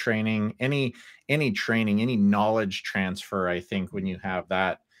 Corporate training, any training, any knowledge transfer, I think when you have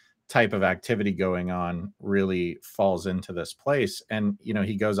that type of activity going on really falls into this place. And,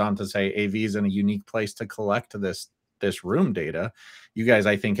 he goes on to say AV is in a unique place to collect this room data. You guys,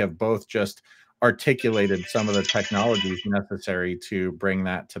 I think, have both just articulated some of the technologies necessary to bring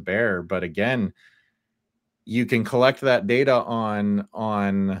that to bear. But again, you can collect that data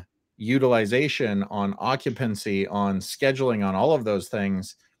on utilization, on occupancy, on scheduling, on all of those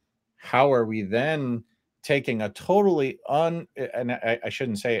things. How are we then taking a totally and I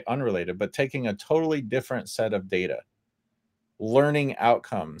shouldn't say unrelated, but taking a totally different set of data, learning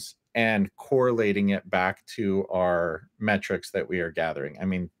outcomes, and correlating it back to our metrics that we are gathering? I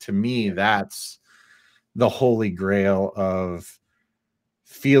mean, to me, that's the holy grail of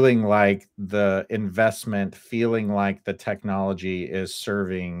feeling like the investment, feeling like the technology is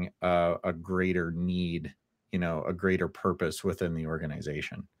serving a greater need, a greater purpose within the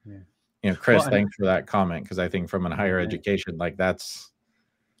organization. Chris, thanks for that comment, because I think from a higher education, like that's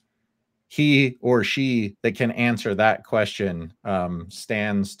he or she that can answer that question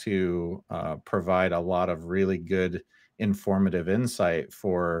stands to provide a lot of really good informative insight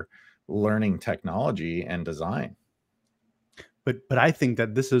for learning technology and design. But I think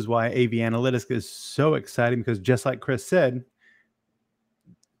that this is why AV analytics is so exciting, because just like Chris said,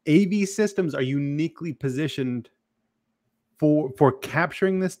 AV systems are uniquely positioned for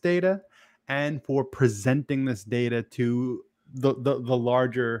capturing this data and for presenting this data to the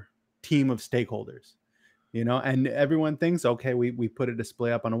larger team of stakeholders, you know, and everyone thinks, okay, we put a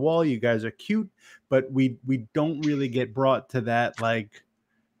display up on a wall, you guys are cute, but we don't really get brought to that like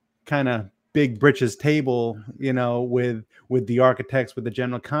kind of big britches table, you know, with the architects, with the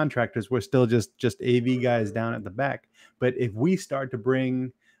general contractors. We're still just AV guys down at the back. But if we start to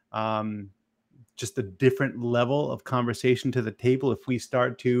bring just a different level of conversation to the table, if we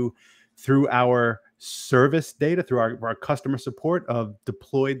start to, through our service data, through our customer support of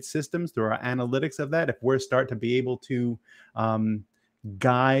deployed systems, through our analytics of that, if we're start to be able to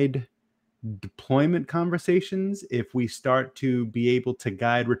guide deployment conversations, if we start to be able to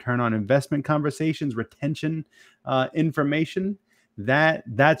guide return on investment conversations, retention information,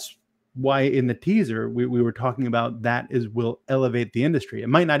 that's why in the teaser we were talking about that will elevate the industry. It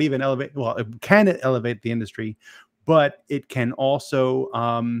might not even elevate, well, it can elevate the industry, but it can also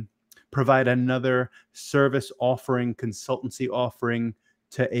provide another service offering, consultancy offering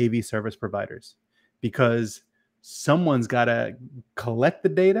to AV service providers, because someone's got to collect the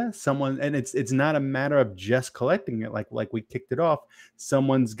data. And it's not a matter of just collecting it like we kicked it off.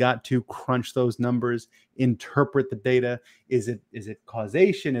 Someone's got to crunch those numbers, interpret the data. Is it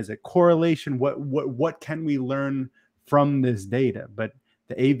causation? Is it correlation? What can we learn from this data? But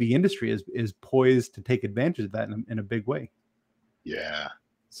the AV industry is poised to take advantage of that in a big way. Yeah.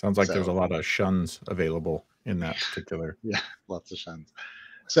 Sounds like there's a lot of shuns available in that particular. Yeah, lots of shuns.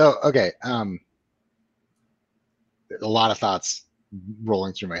 So, okay. A lot of thoughts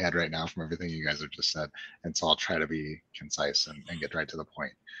rolling through my head right now from everything you guys have just said. And so I'll try to be concise and get right to the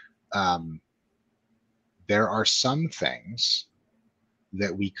point. There are some things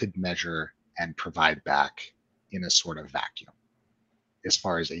that we could measure and provide back in a sort of vacuum as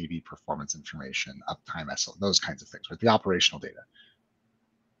far as AV performance information, uptime, SL, those kinds of things, right? The operational data.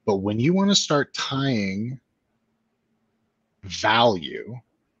 But when you want to start tying value,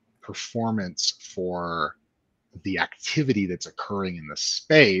 performance for the activity that's occurring in the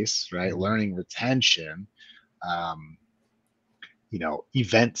space, right? Learning retention,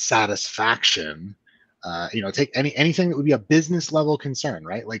 event satisfaction, take anything that would be a business level concern,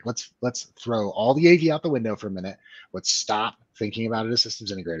 right? Like let's throw all the AV out the window for a minute. Let's stop thinking about it as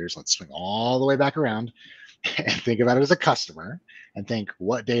systems integrators. Let's swing all the way back around and think about it as a customer and think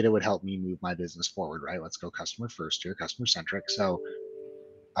what data would help me move my business forward, right? Let's go customer first here, customer centric. So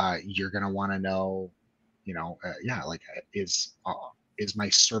you're going to want to know, is my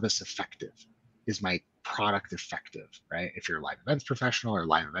service effective? Is my product effective, right? If you're a live events professional or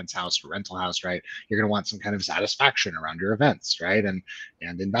live events house or rental house, right, you're going to want some kind of satisfaction around your events, right? And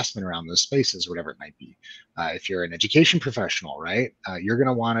investment around those spaces, whatever it might be. If you're an education professional, right, you're going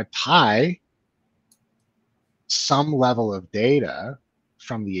to want to tie some level of data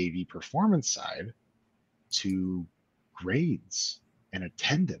from the AV performance side to grades and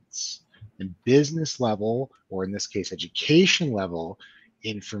attendance and business level, or in this case, education level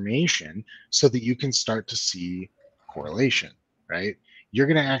information, so that you can start to see correlation, right? You're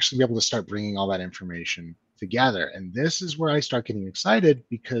going to actually be able to start bringing all that information together. And this is where I start getting excited,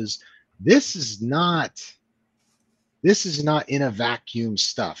 because this is not in a vacuum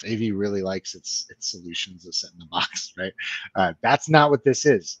stuff. AV really likes its solutions that sit in the box, right? That's not what this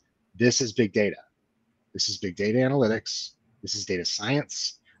is. This is big data. This is big data analytics. This is data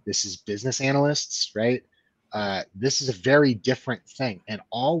science. This is business analysts, right? This is a very different thing. And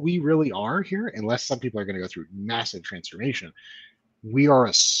all we really are here, unless some people are going to go through massive transformation, we are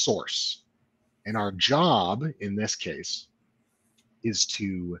a source. And our job in this case is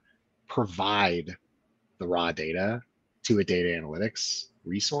to provide the raw data to a data analytics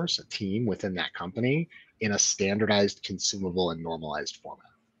resource, a team within that company, in a standardized, consumable, and normalized format.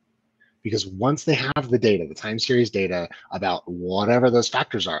 Because once they have the data, the time series data about whatever those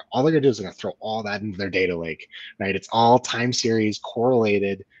factors are, all they're going to do is they're going to throw all that into their data lake, right? It's all time series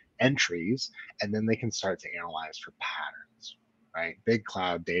correlated entries, and then they can start to analyze for patterns, right? Big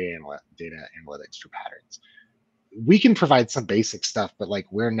cloud data analytics for patterns. We can provide some basic stuff, but like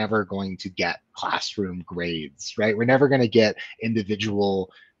we're never going to get classroom grades, right? We're never going to get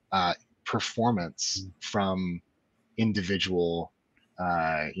individual performance from individual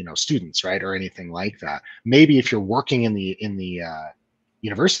students, right, or anything like that. Maybe if you're working in the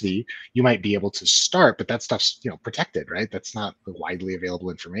university, you might be able to start, but that stuff's protected, right? That's not the widely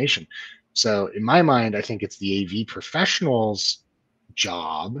available information. So in my mind, I think it's the AV professional's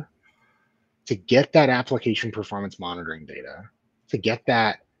job to get that application performance monitoring data, to get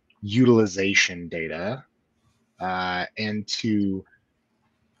that utilization data, and to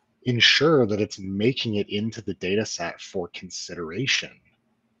ensure that it's making it into the data set for consideration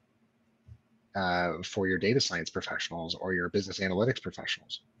for your data science professionals or your business analytics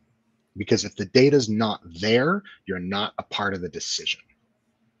professionals. Because if the data's not there, you're not a part of the decision.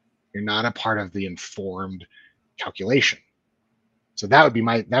 You're not a part of the informed calculation. So that would be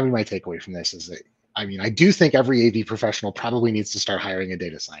my takeaway from this, is that, I mean, I do think every AV professional probably needs to start hiring a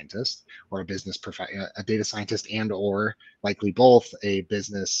data scientist or a data scientist, and or likely both a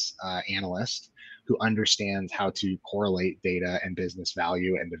business analyst who understands how to correlate data and business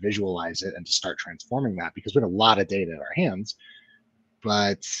value and to visualize it and to start transforming that, because we have a lot of data in our hands,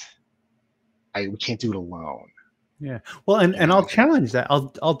 but we can't do it alone. Yeah. Well, and I'll challenge that.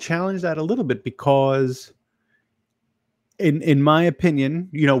 I'll challenge that a little bit, because in my opinion,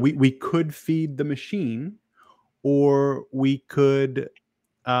 you know, we could feed the machine, or we could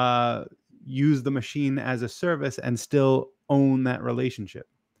use the machine as a service and still own that relationship.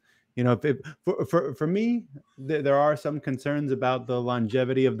 You know, for me, there are some concerns about the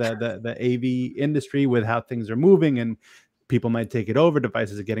longevity of the AV industry with how things are moving, and people might take it over.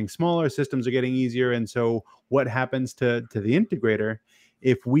 Devices are getting smaller, systems are getting easier, and so what happens to the integrator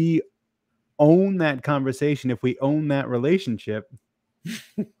if we own that conversation, if we own that relationship?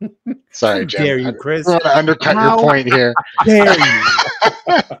 Sorry, How Jim. dare you, Chris? I want to undercut your point here. Dare you?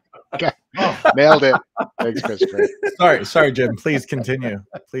 Okay. Nailed it. Thanks, Christopher. Sorry, Jim. Please continue.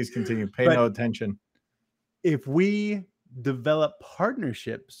 Please continue. Pay no attention. If we develop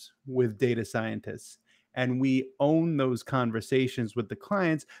partnerships with data scientists and we own those conversations with the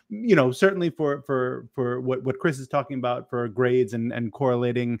clients, you know, certainly for what Chris is talking about for grades and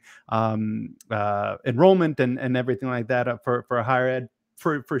correlating enrollment and everything like that for higher ed,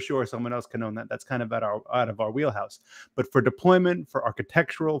 for sure, someone else can own that. That's kind of out of our wheelhouse. But for deployment, for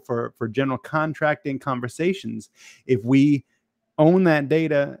architectural, for general contracting conversations, if we own that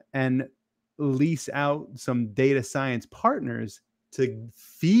data and lease out some data science partners to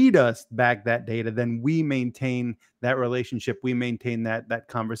feed us back that data, then we maintain that relationship, we maintain that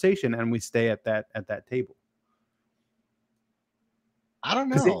conversation, and we stay at that table. I don't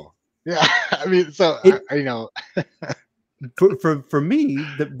know. Yeah, I mean, so you know. For me,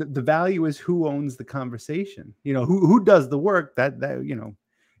 the value is who owns the conversation. You know, who does the work. That you know,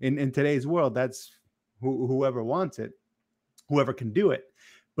 in today's world, that's whoever wants it, whoever can do it.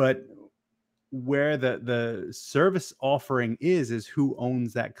 But where the service offering is who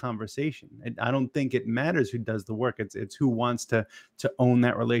owns that conversation. And I don't think it matters who does the work. It's who wants to own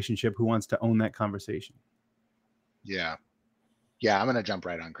that relationship, who wants to own that conversation. Yeah, I'm going to jump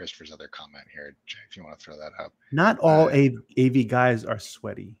right on Christopher's other comment here, Jay, if you want to throw that up. Not all AV guys are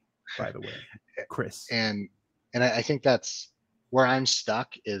sweaty, by the way, Chris. And I think that's where I'm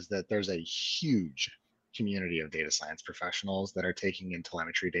stuck, is that there's a huge community of data science professionals that are taking in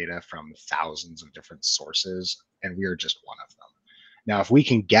telemetry data from thousands of different sources, and we're just one of them. Now, if we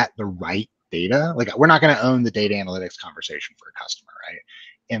can get the right data, like, we're not going to own the data analytics conversation for a customer, right?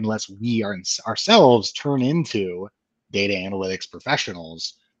 Unless we are ourselves turn into data analytics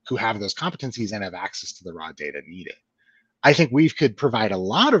professionals who have those competencies and have access to the raw data needed. I think we could provide a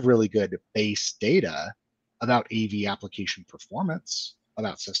lot of really good base data about AV application performance,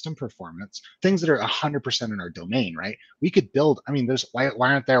 about system performance, things that are 100% in our domain, right? We could build, I mean, why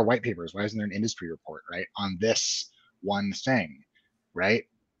aren't there white papers? Why isn't there an industry report, right, on this one thing, right?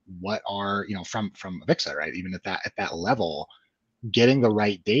 What are, you know, from Avixa, right? Even at that level, getting the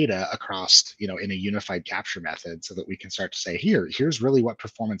right data across, you know, in a unified capture method, so that we can start to say, here's really what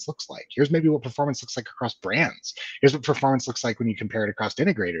performance looks like. Here's maybe what performance looks like across brands. Here's what performance looks like when you compare it across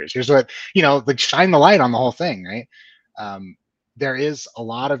integrators. Here's what, you know, like, shine the light on the whole thing, right? There is a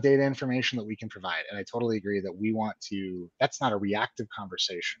lot of data information that we can provide, and I totally agree that we want to. That's not a reactive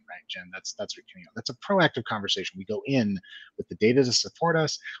conversation, right, Jen? That's what, you know, that's a proactive conversation. We go in with the data to support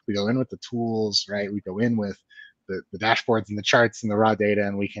us. We go in with the tools, right? We go in with the dashboards and the charts and the raw data,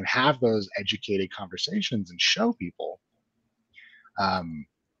 and we can have those educated conversations and show people.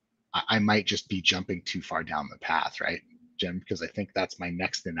 I might just be jumping too far down the path, right, Jim? Because I think that's my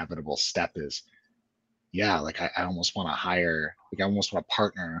next inevitable step is, yeah, like, I almost want to hire, like, I almost want to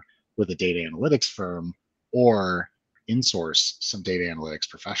partner with a data analytics firm, or insource some data analytics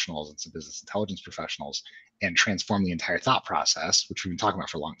professionals and some business intelligence professionals, and transform the entire thought process, which we've been talking about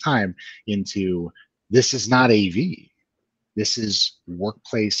for a long time, into, this is not AV. This is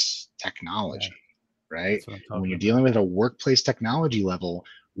workplace technology, right? When you're dealing with a workplace technology level,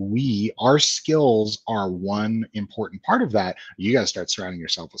 our skills are one important part of that. You got to start surrounding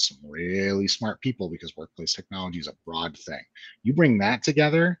yourself with some really smart people, because workplace technology is a broad thing. You bring that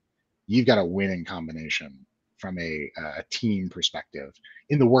together, you've got a winning combination from a team perspective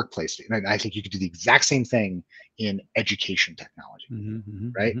in the workplace. And I think you could do the exact same thing in education technology,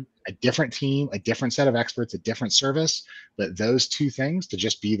 right? A different team, a different set of experts, a different service, but those two things to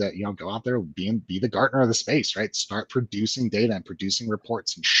just be the, go out there, be the Gartner of the space, right? Start producing data and producing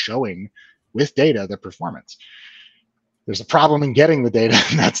reports and showing with data the performance. There's a problem in getting the data,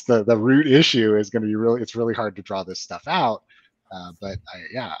 and that's the root issue. Is going to be it's really hard to draw this stuff out. But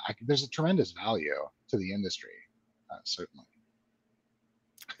there's a tremendous value to the industry, certainly.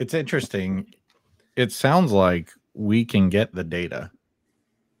 It's interesting. It sounds like we can get the data,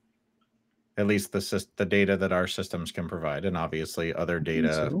 at least the data that our systems can provide, and obviously other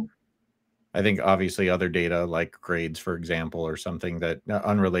data. I think obviously other data like grades, for example, or something that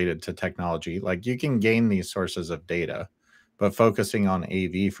unrelated to technology, like you can gain these sources of data. But focusing on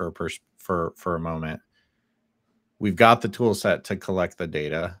AV for a moment, we've got the tool set to collect the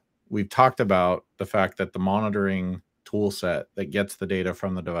data. We've talked about the fact that the monitoring tool set that gets the data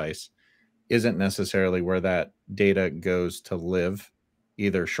from the device isn't necessarily where that data goes to live,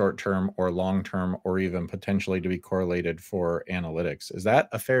 either short-term or long-term, or even potentially to be correlated for analytics. Is that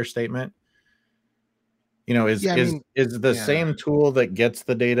a fair statement? Is the same tool that gets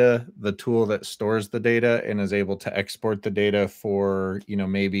the data the tool that stores the data and is able to export the data for,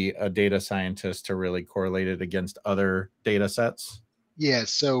 maybe a data scientist to really correlate it against other data sets? Yeah,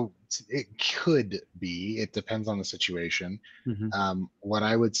 so it could be. It depends on the situation. What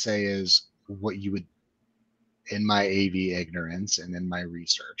I would say is what you would, in my AV ignorance and in my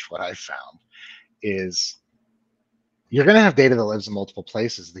research, what I've found is you're going to have data that lives in multiple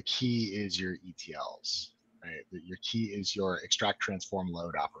places. The key is your ETLs, right? Your key is your extract, transform,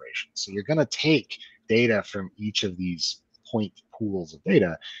 load operations. So you're going to take data from each of these point pools of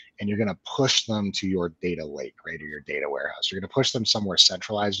data, and you're going to push them to your data lake, right, or your data warehouse. You're going to push them somewhere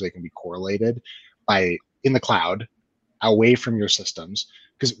centralized where they can be correlated in the cloud, away from your systems.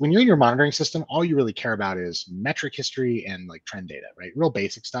 Because when you're in your monitoring system, all you really care about is metric history and like trend data, right? Real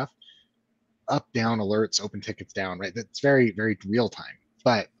basic stuff. Up, down, alerts, open tickets down, right? That's very, very real time.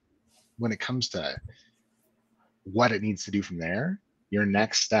 But when it comes to what it needs to do from there, your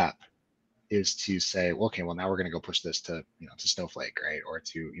next step is to say, well, okay, well, now we're going to go push this to, to Snowflake, right? Or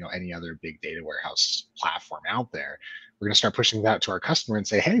to, any other big data warehouse platform out there. We're going to start pushing that to our customer and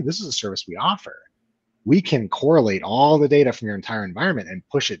say, hey, this is a service we offer. We can correlate all the data from your entire environment and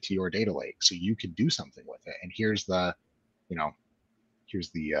push it to your data lake so you can do something with it. And here's the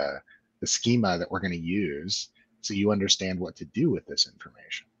schema that we're going to use so you understand what to do with this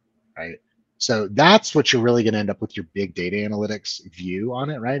information, right? So that's what you're really going to end up with your big data analytics view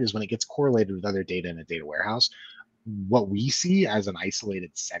on it, right? Is when it gets correlated with other data in a data warehouse. What we see as an isolated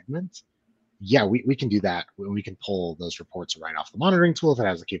segment, yeah, we can do that. We can pull those reports right off the monitoring tool if it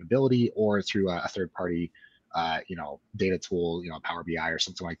has the capability, or through a third-party, data tool, Power BI or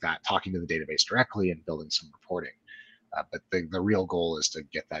something like that, talking to the database directly and building some reporting. But the real goal is to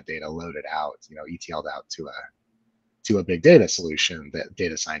get that data loaded out, ETL'd out to a big data solution that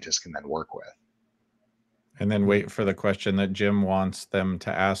data scientists can then work with. And then wait for the question that Jim wants them to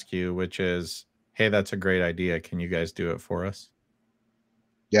ask you, which is, hey, that's a great idea. Can you guys do it for us?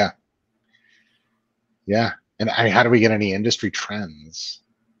 Yeah. Yeah. And I mean, how do we get any industry trends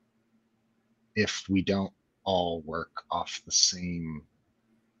if we don't all work off the same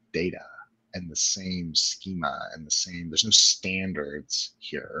data and the same schema and there's no standards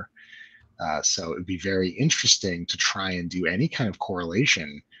here. So it'd be very interesting to try and do any kind of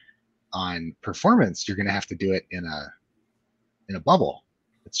correlation on performance. You're going to have to do it in a bubble.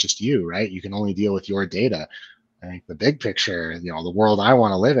 It's just you, right? You can only deal with your data. I think the big picture, the world I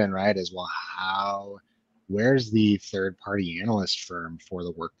want to live in, right, is, well, where's the third-party analyst firm for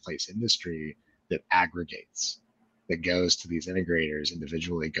the workplace industry that aggregates, that goes to these integrators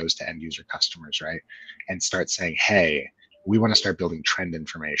individually, goes to end user customers, right, and starts saying, hey, we want to start building trend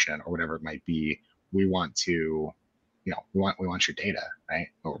information or whatever it might be. We want to, we want your data, right?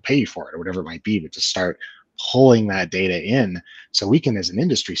 Or we'll pay you for it or whatever it might be, but to start pulling that data in so we can, as an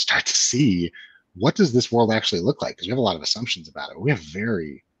industry, start to see what does this world actually look like? Because we have a lot of assumptions about it, but we have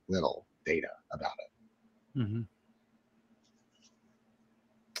very little data about it.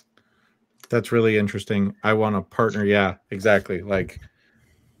 That's really interesting. I want to partner. Yeah, exactly. Like,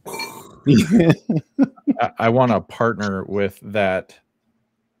 I want to partner with that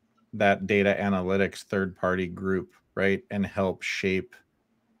data analytics third-party group, right? And help shape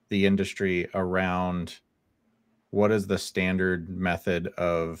the industry around what is the standard method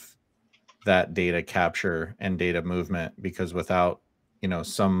of that data capture and data movement, because without,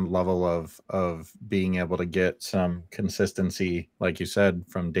 some level of being able to get some consistency, like you said,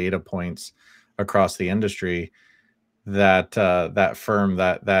 from data points across the industry, that that firm,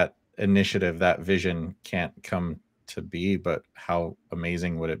 that initiative, that vision can't come to be. But how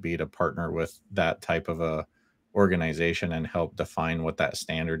amazing would it be to partner with that type of a organization and help define what that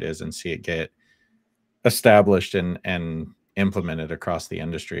standard is and see it get established and implemented across the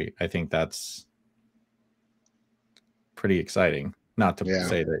industry? I think that's pretty exciting. Not to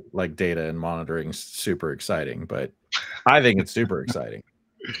say that like data and monitoring is super exciting, but I think it's super exciting.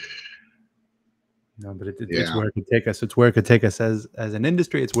 No, but it's where it could take us. It's where it could take us as an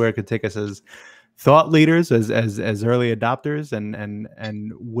industry. It's where it could take us as thought leaders, as early adopters,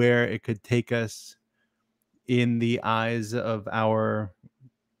 and where it could take us in the eyes of our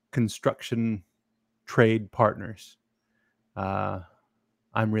construction trade partners. I'm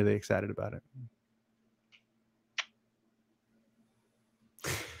really excited about it.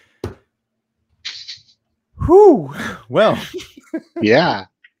 Whew. Well, yeah,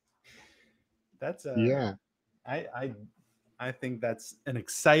 that's yeah. I think that's an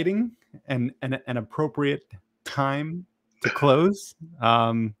exciting and an appropriate time to close.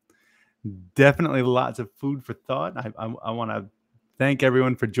 Definitely lots of food for thought. I want to thank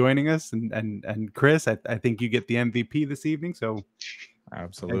everyone for joining us, and Chris, I think you get the MVP this evening. So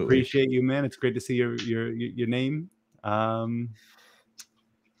absolutely, I appreciate you, man. It's great to see your name.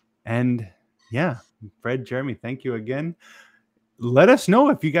 And yeah, Fred, Jeremy, thank you again. Let us know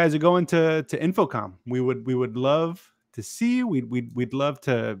if you guys are going to InfoComm. We would love to see you. We'd love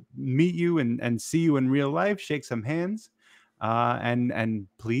to meet you and see you in real life, shake some hands. And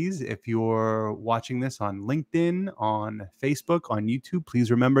please, if you're watching this on LinkedIn, on Facebook, on YouTube, please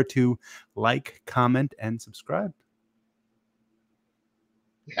remember to like, comment, and subscribe.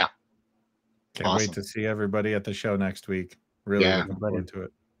 Yeah. Can't wait to see everybody at the show next week. Really looking forward to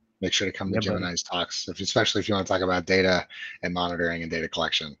it. Make sure to come to Gemini's talks, especially if you want to talk about data and monitoring and data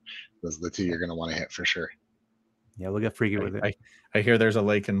collection. Those are the two you're going to want to hit for sure. Yeah, we'll get freaky with it. I hear there's a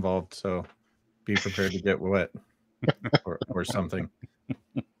lake involved, so be prepared to get wet or something.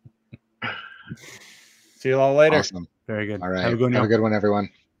 See you all later. Awesome. Very good. All right. Have a good one,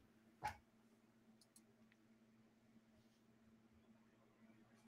 everyone.